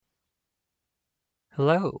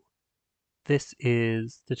Hello, this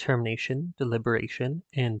is Determination, Deliberation,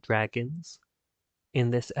 and Dragons. In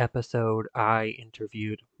this episode, I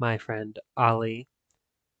interviewed my friend Ali,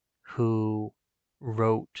 who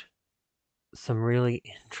wrote some really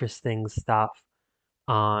interesting stuff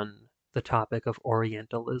on the topic of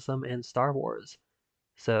Orientalism and Star Wars.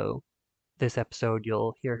 So, this episode,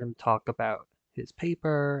 you'll hear him talk about his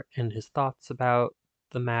paper and his thoughts about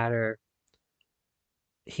the matter.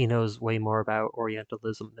 He knows way more about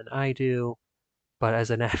Orientalism than I do, but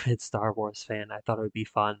as an avid Star Wars fan, I thought it would be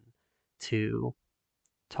fun to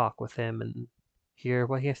talk with him and hear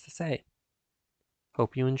what he has to say.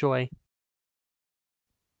 Hope you enjoy.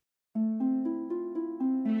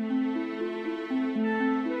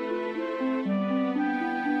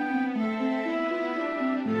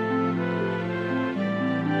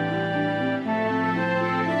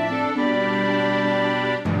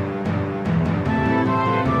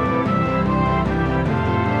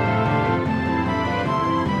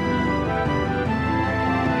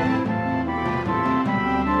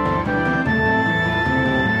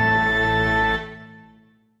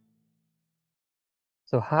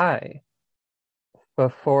 So, hi.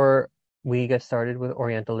 Before we get started with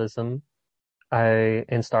Orientalism,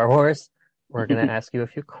 in Star Wars, we're gonna ask you a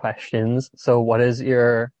few questions. So, what is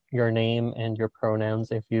your name and your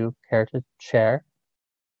pronouns, if you care to share?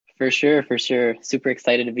 For sure, for sure. Super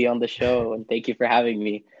excited to be on the show and thank you for having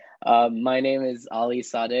me. My name is Ali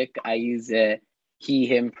Sadek. I use he,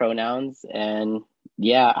 him pronouns. And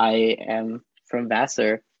yeah, I am from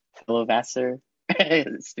Vassar, fellow Vassar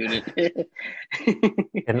student.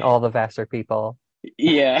 And all the Vassar people.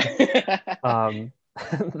 Yeah. Um,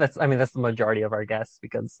 that's the majority of our guests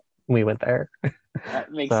because we went there.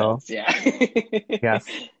 That makes So, sense. Yeah. yes.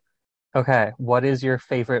 Okay, what is your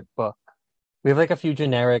favorite book? We have like a few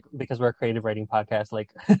generic, because we're a creative writing podcast,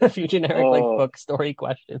 like a few generic like Oh, book story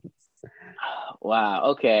questions.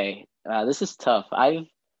 wow. Okay. This is tough. I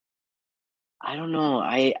don't know.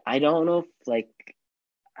 I don't know if like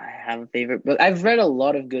I have a favorite book. I've read a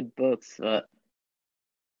lot of good books, but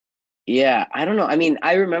yeah, I don't know. I mean,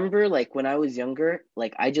 I remember like when I was younger,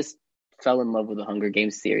 like I just fell in love with the Hunger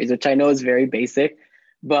Games series, which I know is very basic,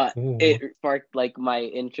 but Ooh, it sparked like my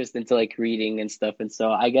interest into like reading and stuff. And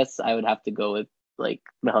so I guess I would have to go with like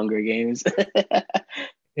the Hunger Games.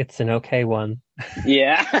 it's an okay one.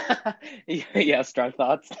 Yeah. Yeah, strong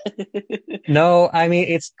thoughts. No, I mean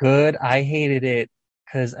it's good. I hated it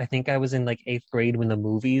because I think I was in like eighth grade when the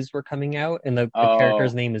movies were coming out, and the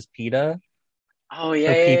character's Oh. name is PETA. Oh yeah,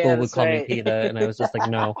 So yeah, yeah, people would that's call me right. PETA, and I was just like,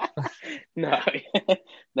 no. No,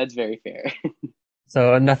 that's very fair.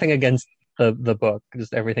 So nothing against the book,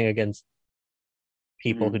 just everything against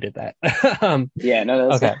people Mhm. who did that. Um, Yeah, no,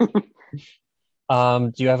 that's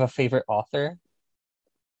okay. Do you have a favorite author?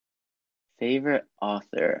 favorite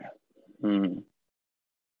author. Hmm.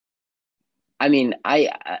 I mean,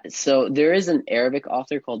 so there is an Arabic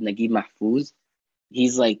author called Naguib Mahfouz.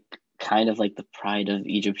 He's like kind of like the pride of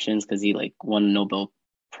Egyptians because he like won a Nobel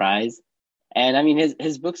Prize. And I mean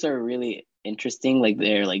his books are really interesting. Like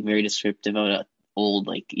they're like very descriptive of a old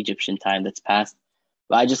like Egyptian time that's passed.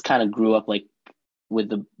 But I just kind of grew up like with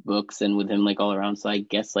the books and with him like all around. So I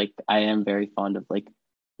guess like I am very fond of like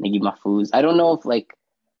Naguib Mahfouz. I don't know if like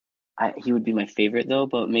he would be my favorite though,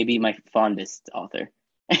 but maybe my fondest author.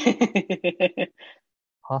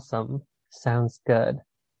 Awesome. Sounds good.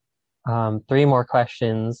 Three more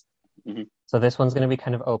questions. Mhm. So this one's going to be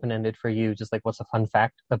kind of open-ended for you, just like what's a fun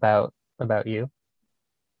fact about you?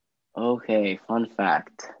 Okay, fun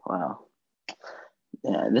fact. Wow.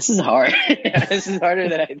 Yeah, this is hard. This is harder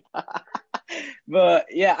than I thought. But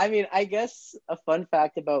yeah, I mean, I guess a fun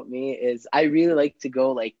fact about me is I really like to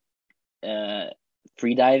go like uh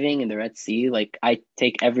free diving in the Red Sea. Like I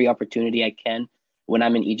take every opportunity I can when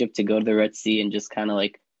I'm in Egypt to go to the Red Sea and just kind of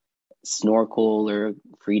like snorkel or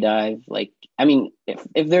free dive. Like I mean,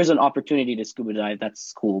 if there's an opportunity to scuba dive,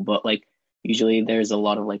 that's cool, but like usually there's a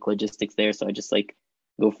lot of like logistics there, so I just like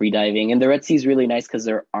go free diving. And the Red Sea is really nice because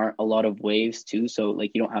there aren't a lot of waves too, so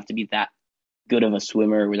like you don't have to be that good of a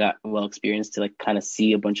swimmer or that well experienced to like kind of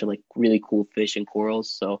see a bunch of like really cool fish and corals.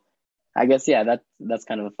 So I guess yeah, that's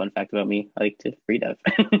kind of a fun fact about me. I like to free dive.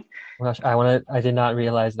 Gosh, I did not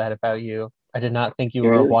realize that about you. I did not think you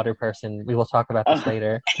were a Really? water person. We will talk about this Oh,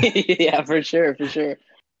 later. yeah, for sure, for sure.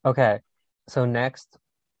 Okay. So next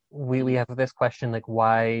we Mhm. have this question like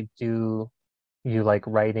why do you like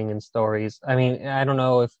writing and stories? I mean, I don't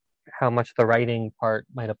know if how much the writing part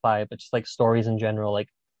might apply, but just like stories in general, like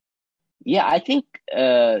Yeah, I think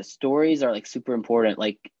stories are like super important.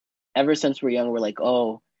 Like ever since we're young, we're like,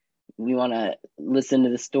 oh, we want to listen to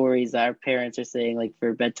the stories that our parents are saying, like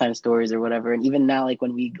for bedtime stories or whatever. And even now, like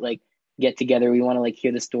when we like get together, we want to like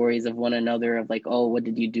hear the stories of one another of like, oh, what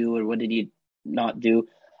did you do or what did you not do?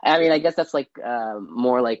 I mean, I guess that's like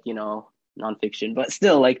more like, nonfiction, but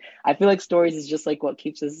still, like I feel like stories is just like what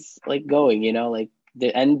keeps us like going, like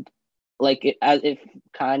the and like it, as if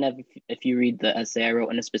kind of if you read the essay I wrote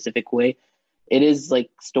in a specific way, it is like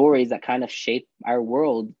stories that kind of shape our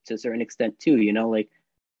world to a certain extent too, like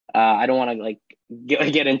I don't want to like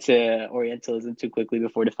get into Orientalism too quickly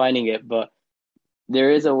before defining it, but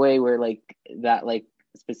there is a way where like that like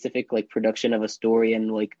specific like production of a story and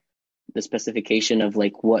like the specification of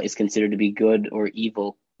like what is considered to be good or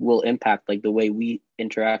evil will impact like the way we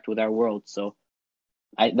interact with our world. So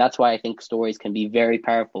that's why I think stories can be very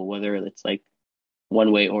powerful, whether it's like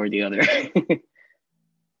one way or the other. It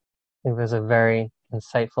was a very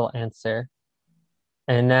insightful answer.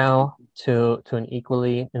 And now to an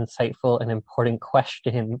equally insightful and important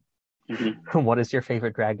question. Mhm. What is your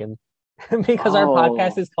favorite dragon? Because our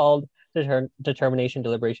podcast Oh, is called Determination,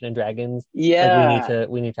 Deliberation, and Dragons. Like yeah.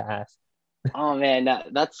 we need to ask. Oh man,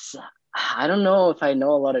 that's I don't know if I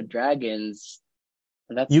know a lot of dragons.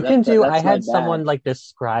 That's You can do, I that's my had someone bad. like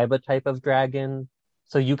describe a type of dragon.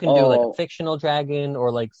 So you can do like a Oh, fictional dragon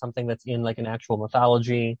or like something that's in like an actual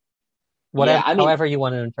mythology. yeah. Whatever, I mean, however you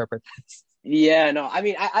want to interpret this. yeah. No, I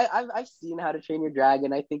mean, I've seen How to Train Your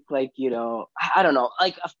Dragon. I think like I don't know.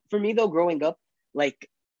 Like for me though, growing up, like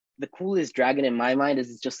the coolest dragon in my mind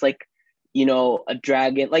is just like a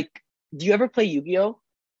dragon. Like, do you ever play Yu-Gi-Oh?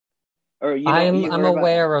 Or you I'm heard about?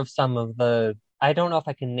 aware of some of the, I don't know if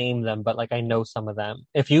I can name them, but like I know some of them.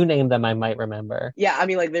 If you name them, I might remember. Yeah, I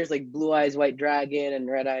mean, like there's like Blue Eyes White Dragon and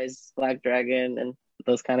Red Eyes Black Dragon and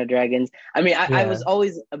those kind of dragons. I mean, I Yeah. was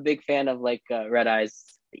always a big fan of like Red Eyes,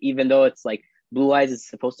 even though it's like Blue Eyes is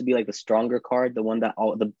supposed to be like the stronger card, the one that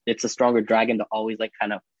it's a stronger dragon that always like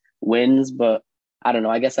kind of wins. But I don't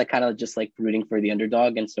know. I guess I kind of just like rooting for the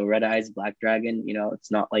underdog, and so Red Eyes Black Dragon,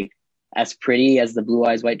 it's not like as pretty as the Blue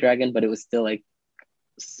Eyes White Dragon, but it was still like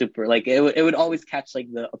super like it would always catch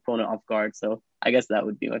like the opponent off guard. So I guess that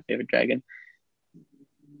would be my favorite dragon.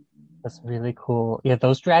 That's really cool. Yeah,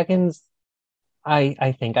 those dragons,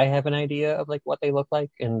 I think I have an idea of like what they look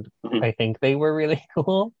like, and I think they were really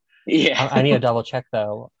cool. Yeah. I need to double check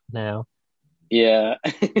though now. Yeah.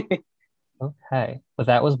 Okay. But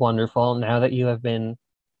that was wonderful. Now that you have been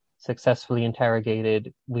successfully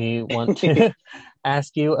interrogated, we want to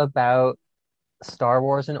ask you about Star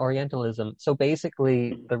Wars and Orientalism. So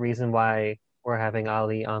basically, the reason why we're having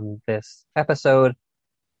Ali on this episode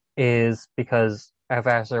is because at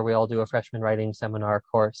Vassar we all do a freshman writing seminar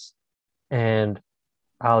course, and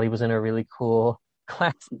Ali was in a really cool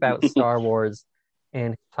class about Star Wars,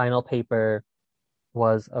 and final paper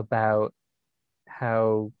was about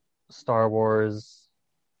how Star Wars,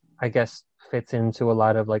 I guess, fits into a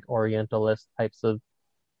lot of like Orientalist types of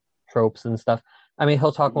tropes and stuff. I mean,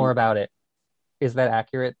 he'll talk more about it. Is that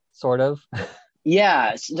accurate? Sort of.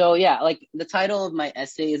 Yeah. So yeah, like the title of my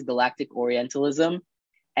essay is Galactic Orientalism.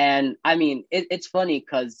 And I mean, it's funny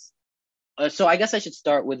because so I guess I should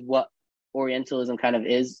start with what Orientalism kind of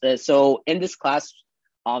is. So in this class,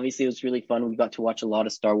 obviously it was really fun. We got to watch a lot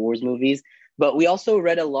of Star Wars movies, but we also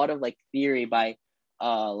read a lot of like theory by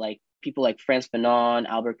like people like Frantz Fanon,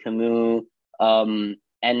 Albert Camus,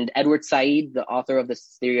 and Edward Said, the author of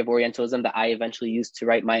this theory of Orientalism that I eventually used to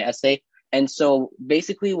write my essay. And so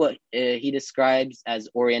basically what he describes as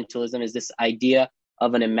Orientalism is this idea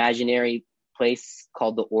of an imaginary place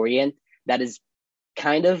called the Orient that is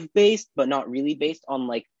kind of based, but not really based on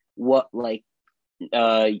like what like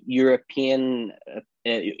European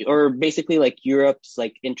or basically like Europe's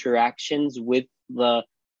like interactions with the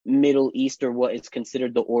Middle East or what is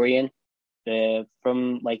considered the Orient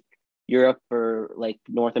from like Europe or like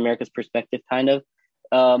North America's perspective, kind of.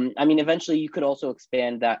 I mean, eventually you could also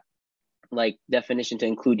expand that like definition to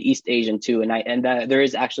include East Asian too, and that there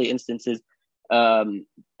is actually instances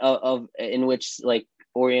of in which like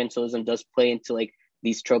Orientalism does play into like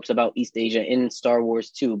these tropes about East Asia in Star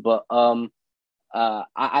Wars too. But I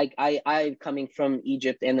coming from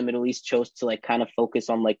Egypt and the Middle East chose to like kind of focus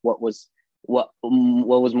on like what was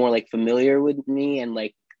more like familiar with me and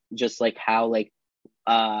like just like how like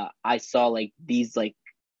I saw like these like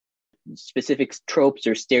specific tropes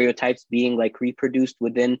or stereotypes being like reproduced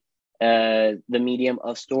within the medium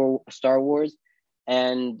of Star Wars.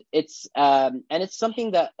 And it's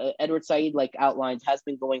something that Edward Said like outlines has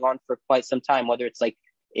been going on for quite some time, whether it's like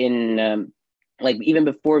in like even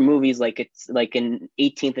before movies, like it's like in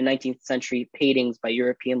 18th and 19th century paintings by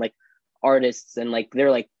European like artists, and like they're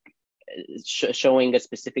like showing a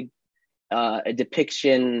specific a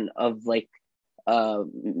depiction of like uh,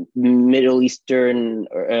 Middle Eastern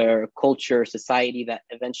or culture, society that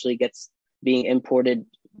eventually gets being imported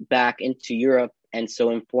back into Europe, and so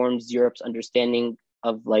informs Europe's understanding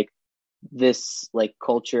of like this like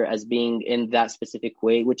culture as being in that specific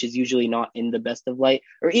way, which is usually not in the best of light,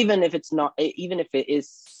 or even if it's not, even if it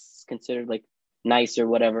is considered like nice or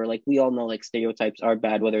whatever. Like we all know, like stereotypes are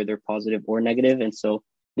bad, whether they're positive or negative, and so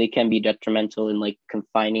they can be detrimental in like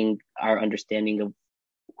confining our understanding of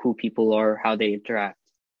who people are, how they interact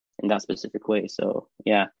in that specific way. So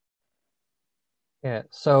yeah. Yeah.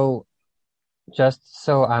 So just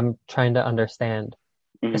so I'm trying to understand,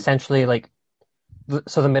 Mhm. essentially, like,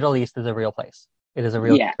 so the Middle East is a real place. It is a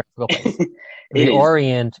real Yeah. geographical place. It The is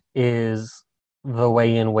Orient is the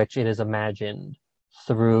way in which it is imagined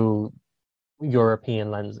through European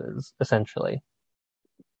lenses, essentially.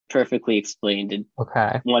 perfectly explained in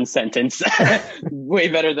Okay. one sentence. Way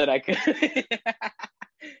better than I could.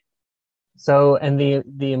 So, and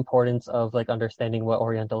the importance of like understanding what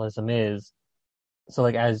Orientalism is. So,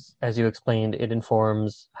 like as you explained, it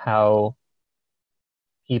informs how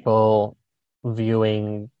people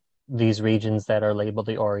viewing these regions that are labeled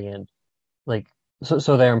the Orient, like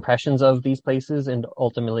so their impressions of these places and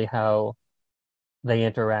ultimately how they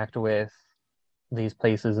interact with these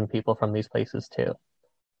places and people from these places too.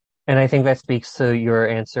 And I think that speaks to your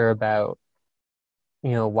answer about,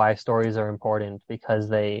 why stories are important because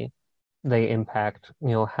they impact,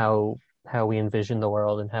 how we envision the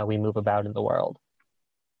world and how we move about in the world.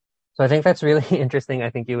 So I think that's really interesting.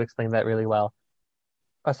 I think you explained that really well.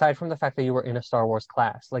 Aside from the fact that you were in a Star Wars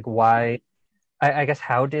class, like why, I guess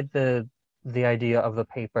how did the idea of the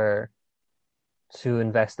paper to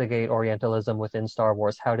investigate Orientalism within Star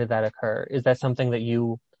Wars, how did that occur? Is that something that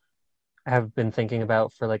you have been thinking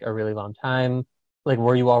about for like a really long time? Like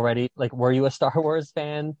were you a Star Wars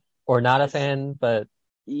fan or not a fan? But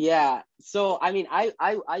Yeah. So I mean, I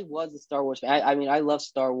was a Star Wars fan. I mean, I love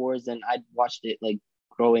Star Wars, and I watched it like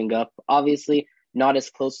growing up. Obviously, not as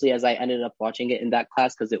closely as I ended up watching it in that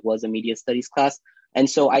class because it was a media studies class. And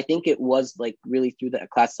so I think it was like really through that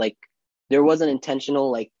class, like there was an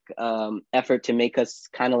intentional like effort to make us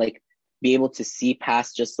kind of like be able to see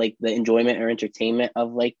past just like the enjoyment or entertainment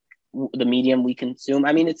of like the medium we consume.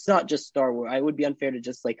 I mean, it's not just Star Wars. I would be unfair to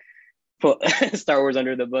just like put Star Wars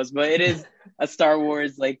under the bus, but it is a Star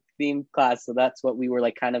Wars like themed class, so that's what we were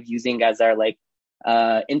like kind of using as our like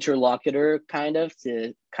interlocutor kind of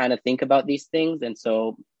to kind of think about these things. And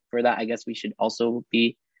so for that, I guess we should also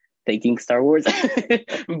be thinking Star Wars.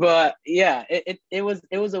 But yeah, it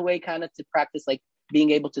was a way kind of to practice like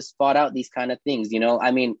being able to spot out these kind of things.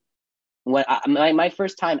 I mean, when my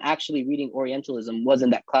first time actually reading Orientalism was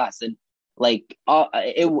in that class, and like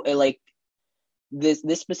it like this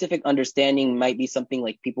specific understanding might be something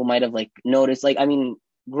like people might have like noticed. Like I mean,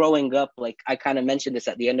 growing up, like I kind of mentioned this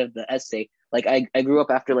at the end of the essay, like I grew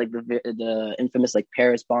up after like the infamous like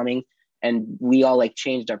Paris bombing, and we all like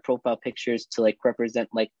changed our profile pictures to like represent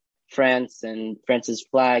like France and France's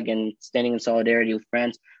flag and standing in solidarity with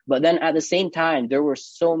France. But then at the same time, there were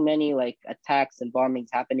so many like attacks and bombings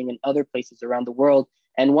happening in other places around the world,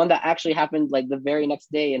 and one that actually happened like the very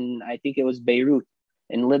next day, and I think it was Beirut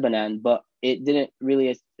in Lebanon, but it didn't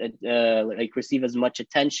really like receive as much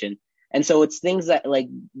attention. And so it's things that like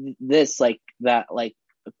this, like that, like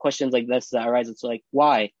questions like this that arise. It's like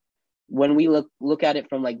why, when we look at it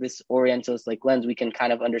from like this Orientalist like lens, we can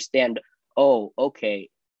kind of understand. Oh, okay,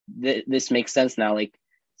 this makes sense now. Like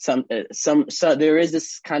so there is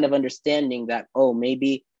this kind of understanding that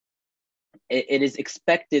maybe it is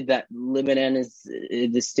expected that Lebanon is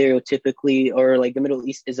stereotypically, or like the Middle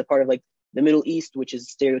East is a part of like the Middle East, which is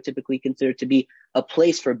stereotypically considered to be a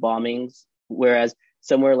place for bombings, whereas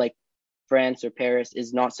somewhere like France or Paris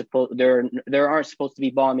is not supposed, there aren't supposed to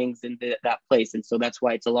be bombings in that place, and so that's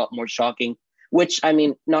why it's a lot more shocking. Which I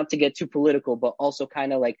mean, not to get too political, but also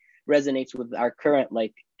kind of like resonates with our current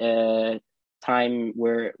like time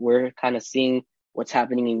where we're kind of seeing what's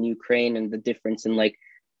happening in Ukraine and the difference in like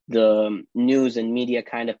the news and media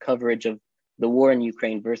kind of coverage of the war in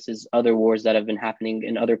Ukraine versus other wars that have been happening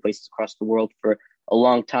in other places across the world for a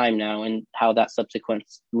long time now, and how that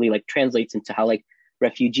subsequently like translates into how like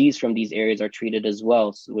refugees from these areas are treated as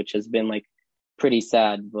well, which has been like pretty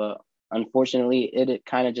sad. But unfortunately, it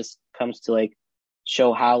kind of just comes to like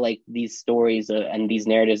show how like these stories and these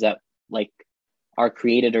narratives that like are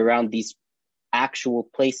created around these actual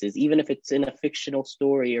places, even if it's in a fictional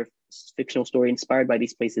story or fictional story inspired by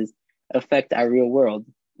these places, affect our real world,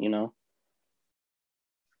 you know?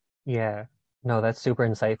 yeah, no, that's super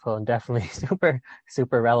insightful and definitely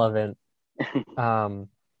super relevant. Um,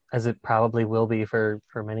 as it probably will be for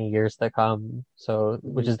many years to come. So,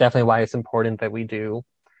 which Hmm. is definitely why it's important that we do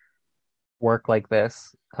work like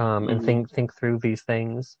this, and Hmm. think through these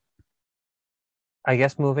things. I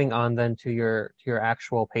guess moving on then to your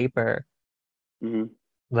actual paper, Hmm.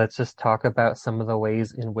 let's just talk about some of the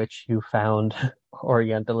ways in which you found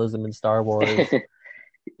Orientalism in Star Wars.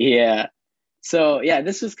 Yeah. So yeah,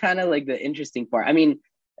 this was kind of like the interesting part. I mean,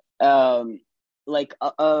 um,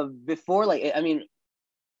 before, like, I mean,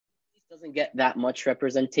 it doesn't get that much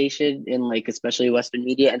representation in, like, especially Western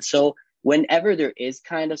media, and so whenever there is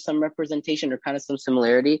kind of some representation or kind of some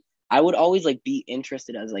similarity, I would always like be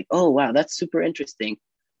interested as like, oh wow, that's super interesting.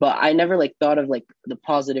 But I never like thought of like the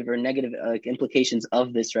positive or negative like implications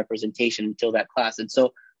of this representation until that class. And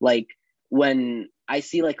so like when I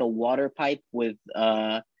see like a water pipe with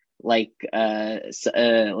like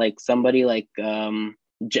somebody like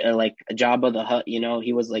Jabba the Hutt,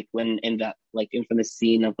 he was like when in that like infamous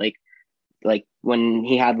scene of like when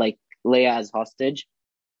he had like Leia as hostage.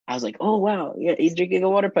 I was like, oh wow, yeah, he's drinking a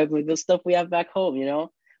water pipe with the stuff we have back home.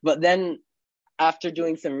 But then after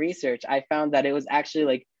doing some research, I found that it was actually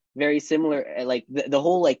like very similar. Like the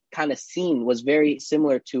whole like kind of scene was very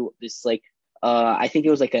similar to this like I think it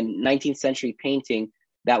was like a 19th century painting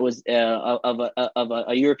that was of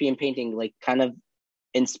a European painting, like kind of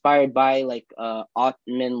inspired by like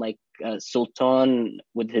Ottoman like Sultan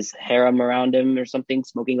with his harem around him or something,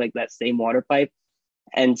 smoking like that same water pipe.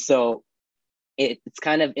 And so it's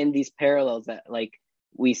kind of in these parallels that like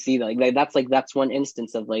we see that's one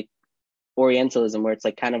instance of like Orientalism where it's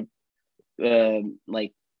like kind of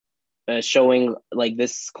showing like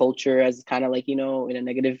this culture as kind of like in a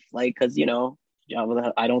negative like because Jabba the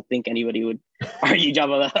Hutt, I don't think anybody would argue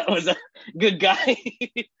Jabba the Hutt was a good guy.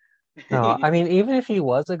 No, I mean, even if he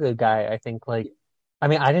was a good guy, I think like, I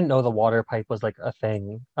mean, I didn't know the water pipe was like a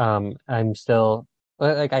thing. I'm still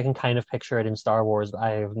like I can kind of picture it in Star Wars, but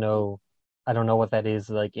I don't know what that is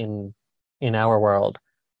like in our world.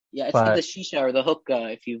 Yeah, it's like the But shisha or the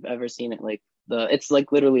hookah if you've ever seen it. Like it's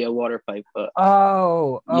like literally a water pipe, but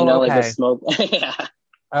oh, like the okay, smoke. Yeah.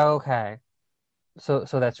 okay. So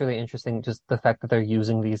that's really interesting. Just the fact that they're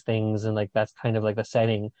using these things and like that's kind of like the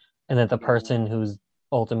setting, and that the Yeah. person who's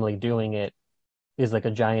ultimately doing it is like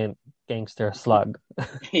a giant gangster slug.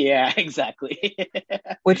 Yeah, exactly.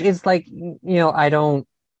 Which is like, I don't,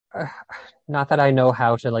 uh, not that I know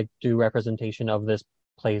how to like do representation of this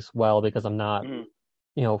place well because I'm not,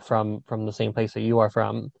 Hmm. from the same place that you are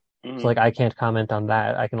from. So Hmm. like I can't comment on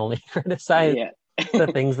that. I can only criticize Yeah. the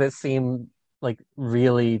things that seem like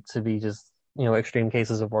really to be just, extreme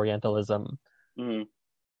cases of Orientalism. Hmm.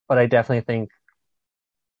 But I definitely think,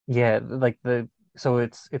 yeah, like so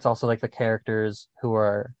it's also like the characters who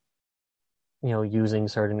are, using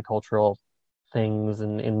certain cultural things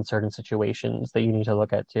in certain situations that you need to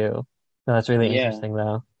look at too. No, that's really Yeah. interesting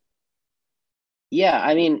though. Yeah,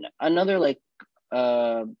 I mean, another like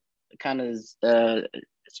uh kind of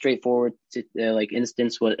straightforward like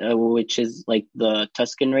instance which is like the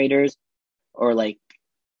Tuscan Raiders, or like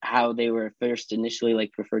how they were first initially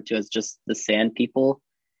like referred to as just the Sand People.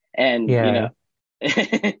 And Yeah.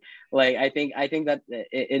 like I think that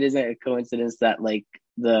it isn't a coincidence that like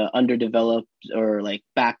the underdeveloped or like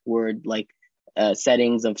backward like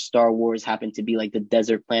settings of Star Wars happen to be like the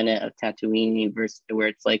desert planet of Tatooine versus where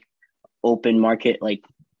it's like open market like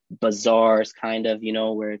bazaars kind of,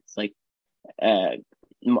 where it's like uh,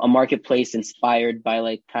 a marketplace inspired by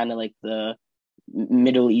like kind of like the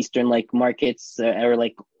Middle Eastern like markets, or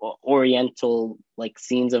like Oriental like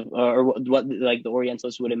scenes of or what like the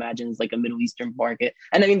Orientals would imagine is like a Middle Eastern market.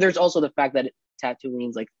 And I mean, there's also the fact that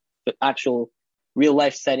Tatooine's like the actual real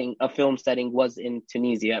life setting, a film setting, was in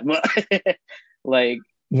Tunisia. But like,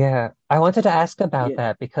 Yeah. I wanted to ask about yeah,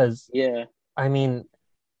 that because yeah. I mean,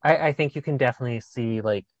 I think you can definitely see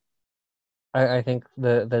like I think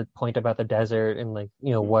the point about the desert and like,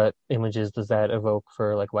 what images does that evoke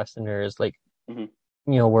for like Westerners, like,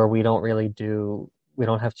 Mm-hmm. where we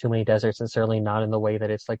don't have too many deserts and certainly not in the way that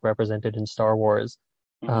it's like represented in Star Wars.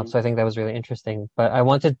 Mm-hmm. So I think that was really interesting. But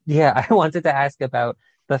yeah, I wanted to ask about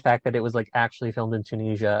the fact that it was like actually filmed in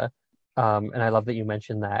Tunisia. And I love that you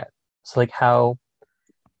mentioned that. So like I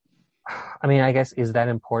mean, I guess is that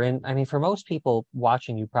important? I mean, for most people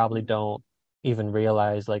watching, you probably don't even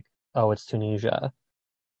realize like, oh, it's Tunisia.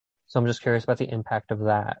 So I'm just curious about the impact of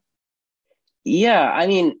that. Yeah, I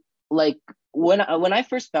mean, like when I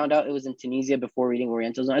first found out it was in Tunisia before reading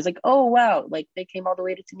Orientalism, I was like, oh wow, like they came all the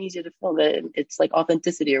way to Tunisia to film it. It's like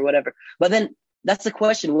authenticity or whatever. But then that's the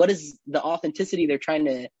question: what is the authenticity they're trying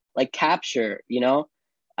to like capture?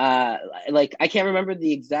 Uh, like I can't remember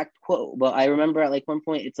the exact quote, but I remember at like one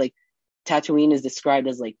point it's like Tatooine is described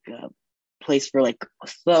as like a place for like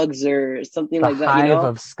thugs or something The like that, hive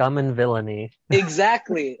of scum and villainy.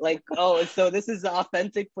 Exactly. Like, oh, so this is the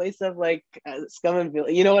authentic place of like scum and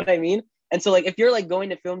villainy. You know what I mean? And so like if you're like going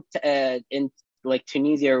to film in like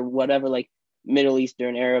Tunisia or whatever, like Middle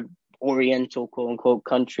Eastern, Arab, Oriental, quote unquote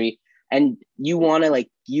country, and you want to like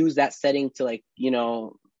use that setting to like,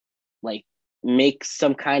 like make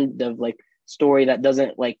some kind of like story that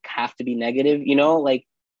doesn't like have to be negative, like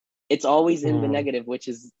it's always in the Mm. negative, which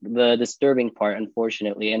is the disturbing part,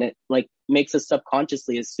 unfortunately. And it like makes us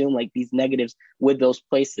subconsciously assume like these negatives with those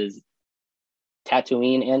places.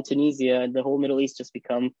 Tatooine and Tunisia and the whole Middle East just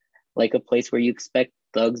become like a place where you expect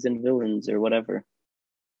thugs and villains or whatever.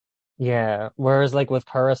 Yeah. Whereas like with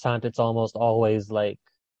Coruscant, it's almost always like,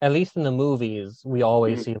 at least in the movies, we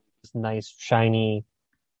always Mhm. see this nice shiny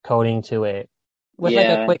coating to it. With like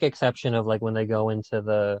a Yeah. quick exception of like when they go into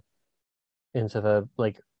the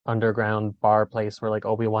like underground bar place where like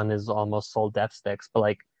Obi-Wan is almost sold death sticks, but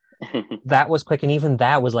like that was quick, and even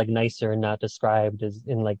that was like nicer and not described as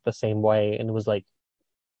in like the same way, and it was like,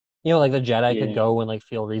 like the Jedi could Yeah. go and like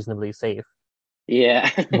feel reasonably safe, Yeah.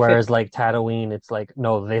 whereas like Tatooine, it's like,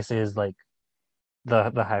 no, this is like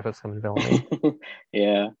the hive of scum and villainy.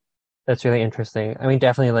 Yeah. That's really interesting. I mean,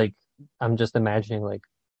 definitely like I'm just imagining like,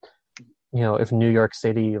 if New York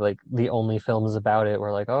City, like the only films about it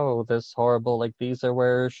were like, oh, this horrible, like these are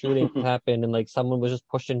where shootings happened, and like someone was just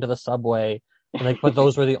pushed into the subway, and like, but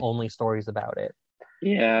those were the only stories about it.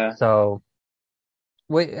 Yeah. So,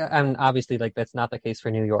 and obviously, like that's not the case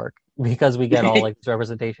for New York because we get all like this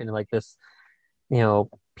representation and like this,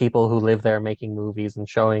 people who live there making movies and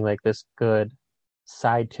showing like this good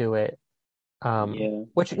side to it. Yeah.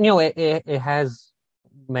 Which it has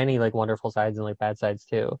many like wonderful sides and like bad sides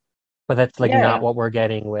too, but that's like not Yeah. what we're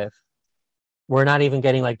getting with. We're not even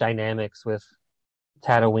getting like dynamics with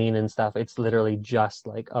Tatooine and stuff. It's literally just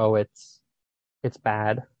like, oh, it's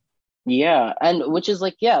bad. Yeah, and which is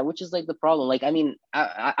like the problem. Like, I mean,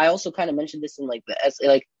 I also kind of mentioned this in like the essay,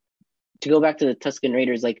 like to go back to the Tuscan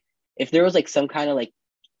Raiders, like if there was like some kind of like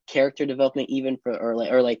character development, even for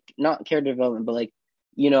or like not character development, but like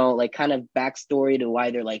like kind of backstory to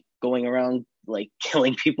why they're like going around like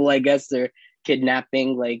killing people, I guess they're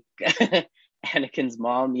kidnapping like Anakin's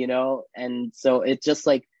mom, and so it just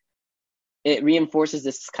like it reinforces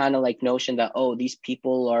this kind of like notion that, oh, these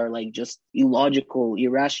people are like just illogical,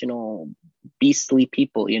 irrational, beastly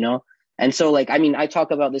people, and so like I mean I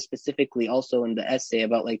talk about this specifically also in the essay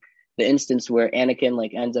about like the instance where Anakin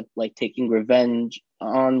like ends up like taking revenge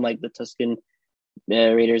on like the Tuscan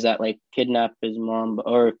Raiders that like kidnap his mom,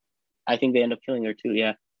 or I think they end up killing her too,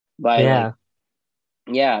 yeah, by like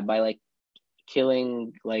Yeah, by like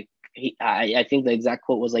killing like I think the exact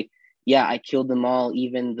quote was like, yeah, I killed them all,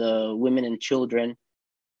 even the women and children.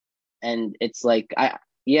 And it's like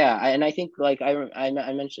and I think like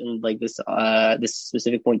I mentioned like this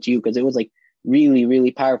specific point to you because it was like really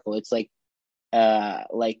really powerful. It's like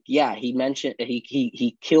yeah, he mentioned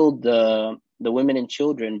he killed the women and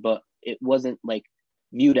children, but it wasn't like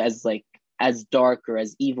viewed as like as dark or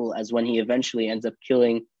as evil as when he eventually ends up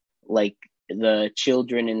killing like the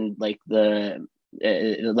children and like the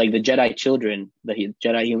Jedi children, the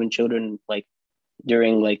Jedi human children, like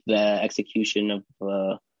during like the execution of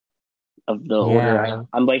the order. yeah.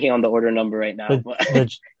 I'm blanking on the order number right now, The but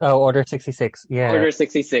the Order 66. Yeah. Order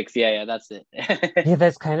 66. Yeah, yeah, that's it. Yeah,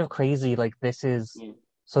 that's kind of crazy. Like this is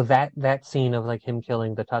so that scene of like him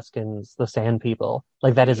killing the Tuscans, the Sand People,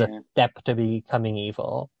 like that is a Yeah, step to becoming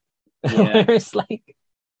evil. yeah, Whereas like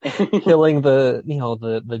killing the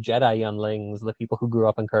Jedi younglings, the people who grew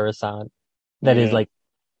up in Coruscant, that is yeah. like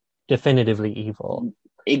definitively evil.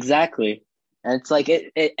 Exactly. And it's like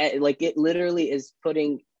it literally is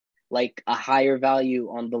putting like a higher value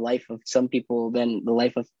on the life of some people than the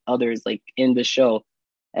life of others, like in the show.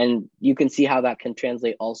 And you can see how that can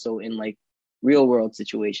translate also in like real world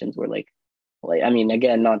situations where like I mean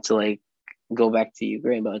again, not to like go back to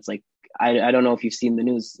Ukraine, but it's like I don't know if you've seen the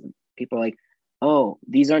news. People are like, oh,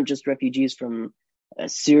 these aren't just refugees from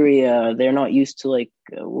Syria. They're not used to like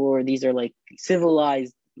war. These are like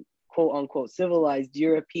civilized, quote unquote, civilized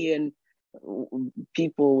European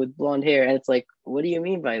people with blonde hair. And it's like, what do you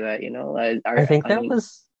mean by that? I think I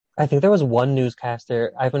mean, there was one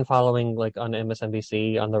newscaster I've been following like on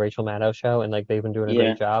MSNBC on the Rachel Maddow show, and like they've been doing a great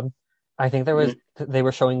yeah. job. I think Mhm. they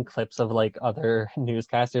were showing clips of like other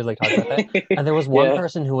newscasters like talking about that, and there was one Yeah.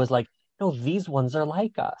 person who was like, "No, these ones are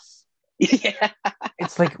like us." Yeah.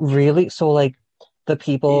 It's like really so like the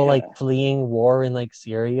people like Yeah. fleeing war in like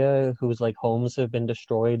Syria whose like homes have been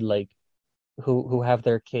destroyed, like who have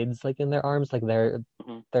their kids like in their arms, like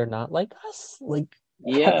Mhm. they're not like us. Like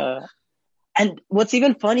Yeah. And what's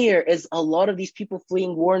even funnier is a lot of these people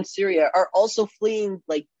fleeing war in Syria are also fleeing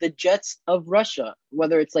like the jets of Russia,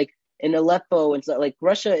 whether it's like in Aleppo and so like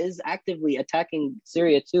Russia is actively attacking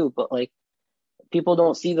Syria too, but like people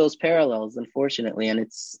don't see those parallels, unfortunately, and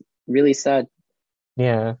it's really sad.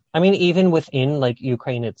 Yeah. I mean, even within like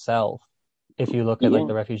Ukraine itself, if you look at like Yeah,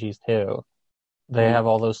 the refugees too, they mm, have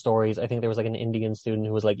all those stories. I think there was like an Indian student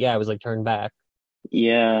who was like, yeah, I was like turned back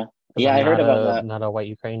yeah, because yeah. I'm I heard about that. not a white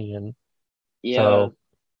Ukrainian. Yeah, So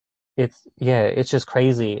it's just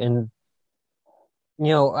crazy. And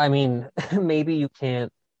I mean, maybe you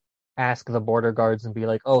can't ask the border guards and be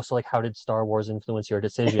like, oh, so like how did Star Wars influence your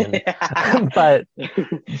decision? But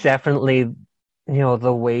definitely,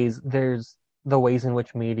 there's the ways in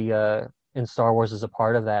which media in Star Wars is a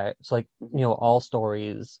part of that. It's like, all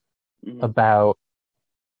stories Mhm, about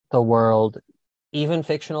the world, even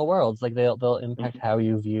fictional worlds, like they'll impact mhm. how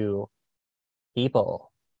you view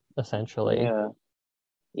people, essentially. Yeah.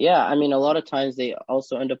 Yeah, I mean, a lot of times they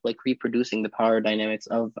also end up like reproducing the power dynamics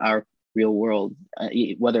of our real world,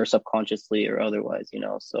 whether subconsciously or otherwise, you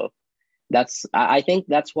know. So I think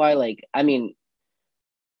that's why, like, I mean,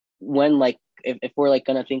 when like, if we're like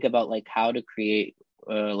gonna think about like how to create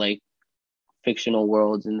like fictional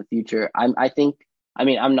worlds in the future, I think, I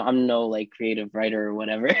mean, I'm no like creative writer or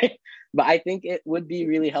whatever, but I think it would be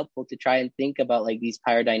really helpful to try and think about like these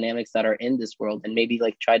power dynamics that are in this world and maybe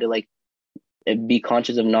like try to like be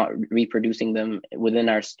conscious of not reproducing them within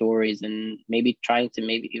our stories and maybe trying to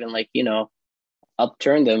maybe even like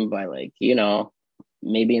upturn them by like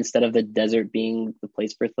maybe instead of the desert being the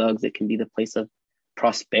place for thugs it can be the place of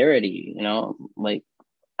prosperity, like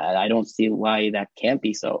I don't see why that can't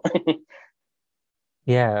be so.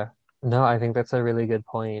 Yeah. No, I think that's a really good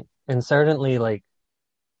point. And certainly like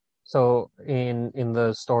so in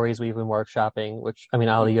the stories we've been workshopping, which I mean,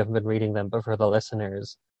 Ali, you haven't been reading them, but for the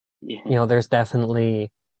listeners, Yeah. there's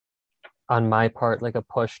definitely on my part like a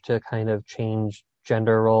push to kind of change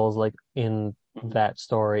gender roles like in that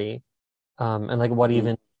story. And like what Mm-hmm.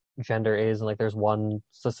 even gender is, and like there's one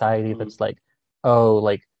society Mm-hmm. that's like, oh,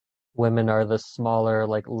 like women are the smaller,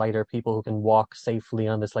 like lighter people who can walk safely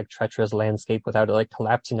on this like treacherous landscape without it like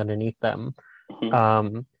collapsing underneath them. Mm-hmm.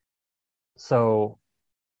 Um, so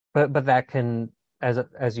but that can,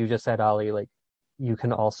 as you just said, Ali, like you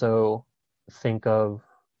can also think of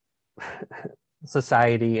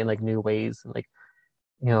society in like new ways, and like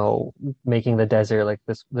making the desert like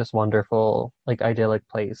this wonderful like idyllic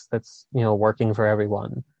place that's working for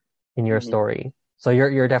everyone in your Mm-hmm. story. So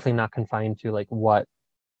you're definitely not confined to like what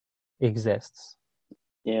exists.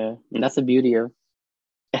 Yeah, and that's the beauty of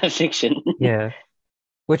fiction. Yeah,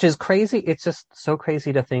 which is crazy. It's just so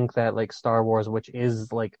crazy to think that like Star Wars, which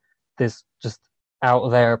is like this just out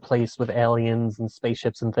there place with aliens and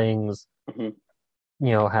spaceships and things, Mhm.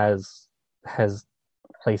 has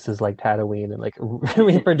places like Tatooine and like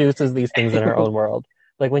reproduces these things in our own world.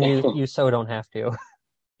 Like when you so don't have to.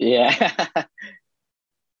 Yeah.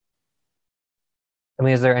 I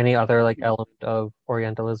mean, is there any other like element of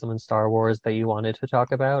Orientalism in Star Wars that you wanted to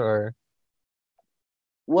talk about, or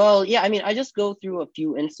Well, yeah, I mean, I just go through a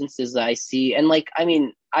few instances that I see, and like, I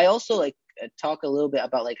mean, I also like talk a little bit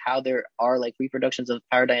about like how there are like reproductions of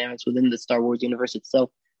power dynamics within the Star Wars universe itself,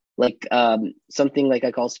 like something like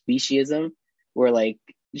I call speciesism, where like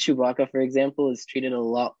Chewbacca, for example, is treated a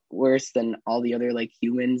lot worse than all the other like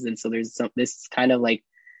humans, and so there's some this kind of like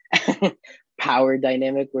power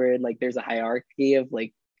dynamic where like there's a hierarchy of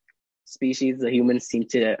like species. The humans seem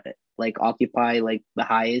to like occupy like the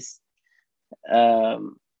highest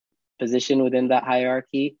um position within that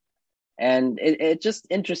hierarchy. And it's just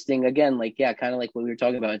interesting again, like yeah, kind of like what we were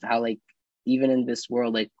talking about, it's how like even in this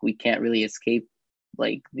world, like we can't really escape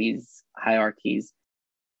like these hierarchies.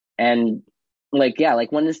 And like yeah,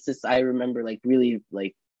 like one instance I remember like really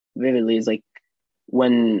like vividly is like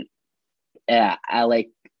when I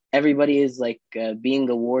like everybody is like being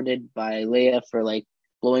awarded by Leia for like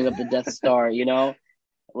blowing up the Death Star,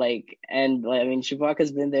 like and like, I mean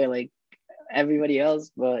Chewbacca's been there like everybody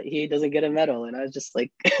else, but he doesn't get a medal. And I was just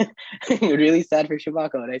like really sad for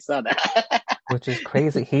Chewbacca when I saw that. which is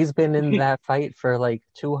crazy. He's been in that fight for like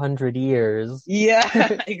 200 years. Yeah,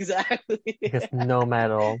 exactly. He gets no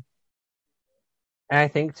medal. And I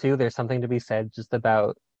think too, there's something to be said just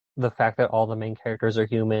about the fact that all the main characters are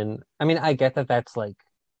human. I mean, I get that that's like,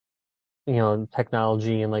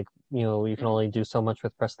 technology and like, you can only do so much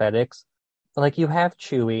with prosthetics. But like you have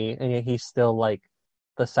Chewie and yet he's still like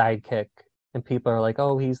the sidekick. And people are like,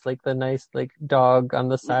 oh, he's like the nice like dog on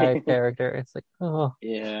the side character. It's like, oh,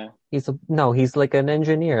 Yeah. he's like an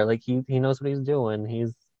engineer. Like he knows what he's doing.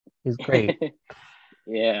 He's great.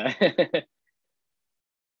 Yeah.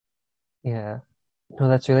 Yeah. No,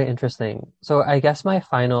 that's really interesting. So I guess my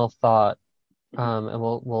final thought, Hmm. and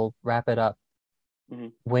we'll wrap it up. Hmm.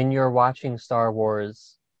 When you're watching Star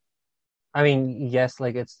Wars, I mean, yes,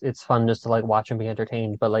 like it's fun just to like watch and be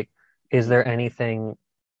entertained, but like, is Hmm. there anything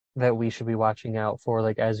that we should be watching out for,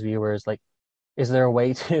 like as viewers? Like, is there a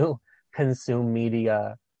way to consume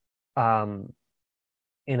media, um,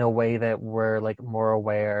 in a way that we're like more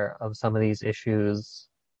aware of some of these issues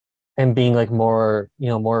and being like more,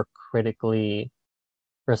 more critically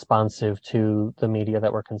responsive to the media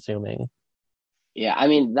that we're consuming? Yeah, I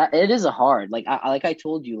mean that it is a hard. Like I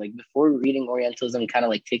told you, like before reading Orientalism, kind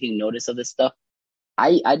of like taking notice of this stuff.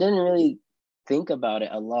 I didn't really think about it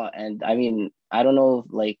a lot, and I mean I don't know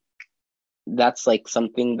if, like that's like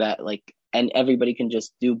something that like and everybody can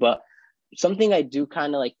just do, but something I do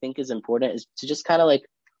kind of like think is important is to just kind of like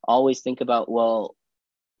always think about, well,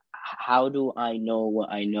 how do I know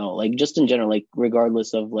what I know? Like just in general, like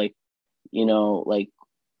regardless of like, like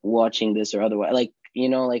watching this or otherwise, like,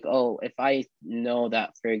 like, oh, if I know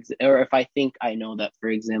that or if I think I know that, for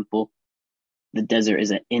example, the desert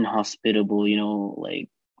is an inhospitable, like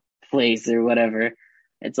place or whatever.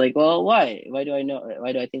 It's like, well, why? Why do I know?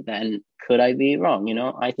 Why do I think that? And could I be wrong?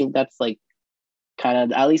 I think that's like kind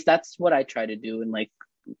of, at least that's what I try to do in like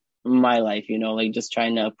my life, like just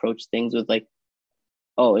trying to approach things with like,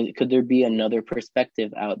 oh, could there be another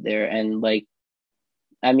perspective out there? And like,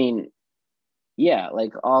 I mean, yeah,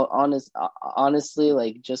 like honestly,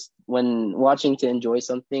 like just when watching to enjoy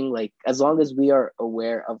something, like as long as we are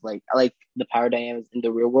aware of like the power dynamics in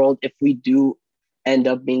the real world, if we do end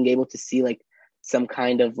up being able to see like some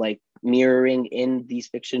kind of like mirroring in these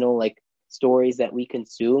fictional like stories that we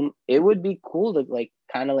consume, it would be cool to like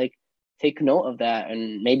kind of like take note of that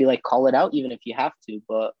and maybe like call it out even if you have to.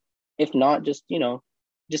 But if not, just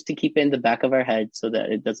just to keep it in the back of our head so that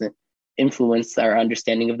it doesn't influence our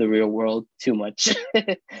understanding of the real world too much.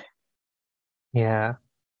 Yeah,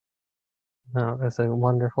 no, that's a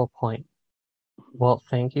wonderful point. Well,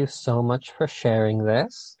 thank you so much for sharing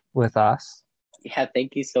this with us. Yeah,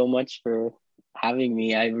 thank you so much for having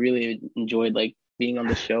me. I really enjoyed like being on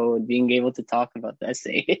the show and being able to talk about the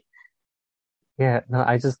essay. Yeah, no,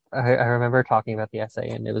 I remember talking about the essay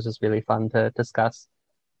and it was just really fun to discuss.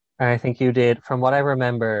 And I think you did, from what I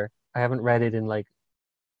remember, I haven't read it in like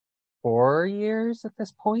 4 years at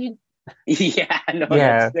this point. Yeah, no, that's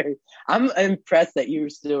Yeah, very. I'm impressed that you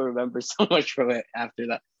still remember so much from it after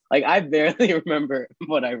that. Like I barely remember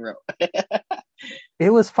what I wrote. it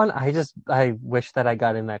was fun. I wish that I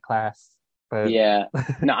got in that class, but Yeah.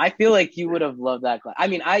 No, I feel like you would have loved that class. I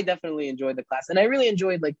mean, I definitely enjoyed the class, and I really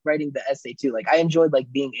enjoyed like writing the essay too. Like I enjoyed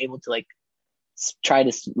like being able to like try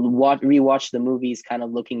to watch rewatch the movies, kind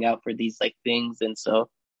of looking out for these like things. And so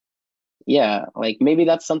yeah, like maybe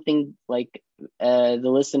that's something like the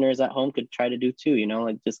listeners at home could try to do too,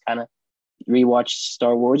 like just kind of rewatch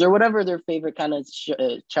Star Wars or whatever their favorite kind of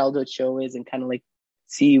childhood show is, and kind of like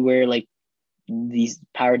see where like these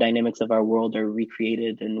power dynamics of our world are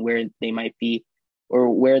recreated and where they might be, or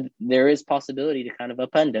where there is possibility to kind of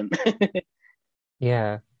append them.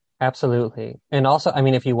 yeah, absolutely. And also, I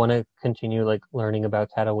mean, if you want to continue like learning about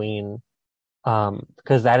Tatooine,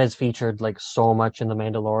 because that is featured like so much in The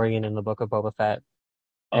Mandalorian and the Book of Boba Fett,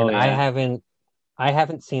 Oh and yeah. I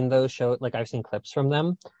haven't seen those shows. Like I've seen clips from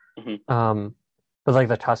them, Hmm. um, but like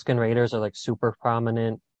the Tusken Raiders are like super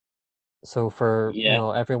prominent. So for,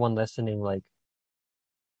 Yeah. everyone listening, like,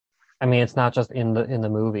 I mean, it's not just in the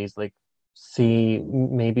movies. Like, see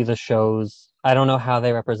maybe the shows. I don't know how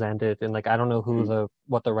they represent it, and like I don't know who Hmm. the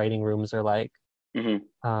what the writing rooms are like. Hmm.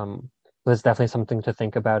 But it's definitely something to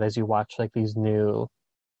think about as you watch like these new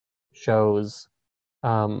shows.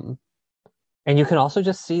 Um, and you can also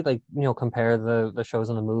just see like compare the shows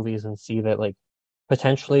and the movies and see that like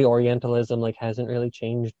potentially Orientalism like hasn't really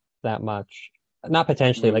changed that much. Not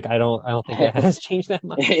potentially, Hmm. like I don't think it has changed that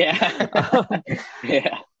much. Yeah. Um,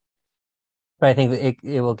 Yeah. but I think that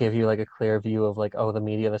it will give you like a clear view of like, oh, the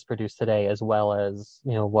media that's produced today as well as,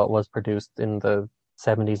 what was produced in the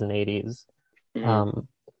 70s and 80s. Hmm. Um,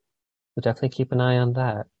 so definitely keep an eye on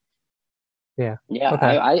that. Yeah. Yeah,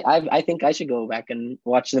 Okay. I think I should go back and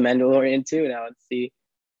watch The Mandalorian too now and see.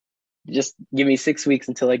 Just give me 6 weeks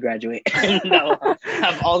until I graduate, and I'll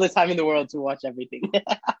have all the time in the world to watch everything.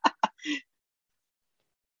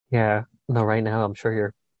 Yeah. No, right now I'm sure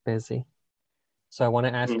you're busy. So I want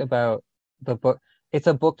to ask about the book. It's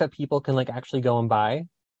a book that people can like actually go and buy.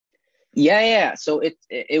 Yeah, yeah. So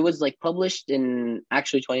it was like published in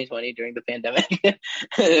actually 2020 during the pandemic,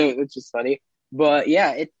 which is funny. But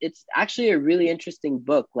yeah, it's actually a really interesting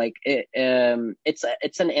book. Like it's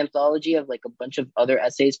an anthology of like a bunch of other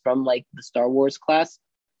essays from like the Star Wars class.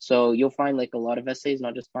 So you'll find like a lot of essays,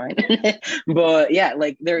 not just mine. But yeah,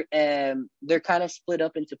 like they're kind of split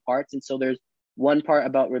up into parts, and so there's one part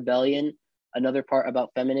about rebellion, another part about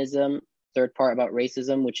feminism, third part about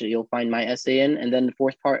racism, which you'll find my essay in, and then the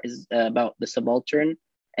fourth part is about the subaltern,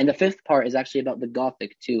 and the fifth part is actually about the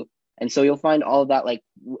Gothic too. And so you'll find all of that like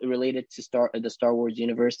related to the Star Wars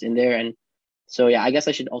universe in there. And so yeah, I guess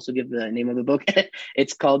I should also give the name of the book.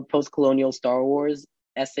 It's called Post-Colonial Star Wars: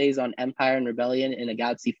 Essays on Empire and Rebellion in a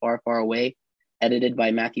Galaxy Far, Far Away, edited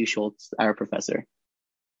by Matthew Schultz, our professor.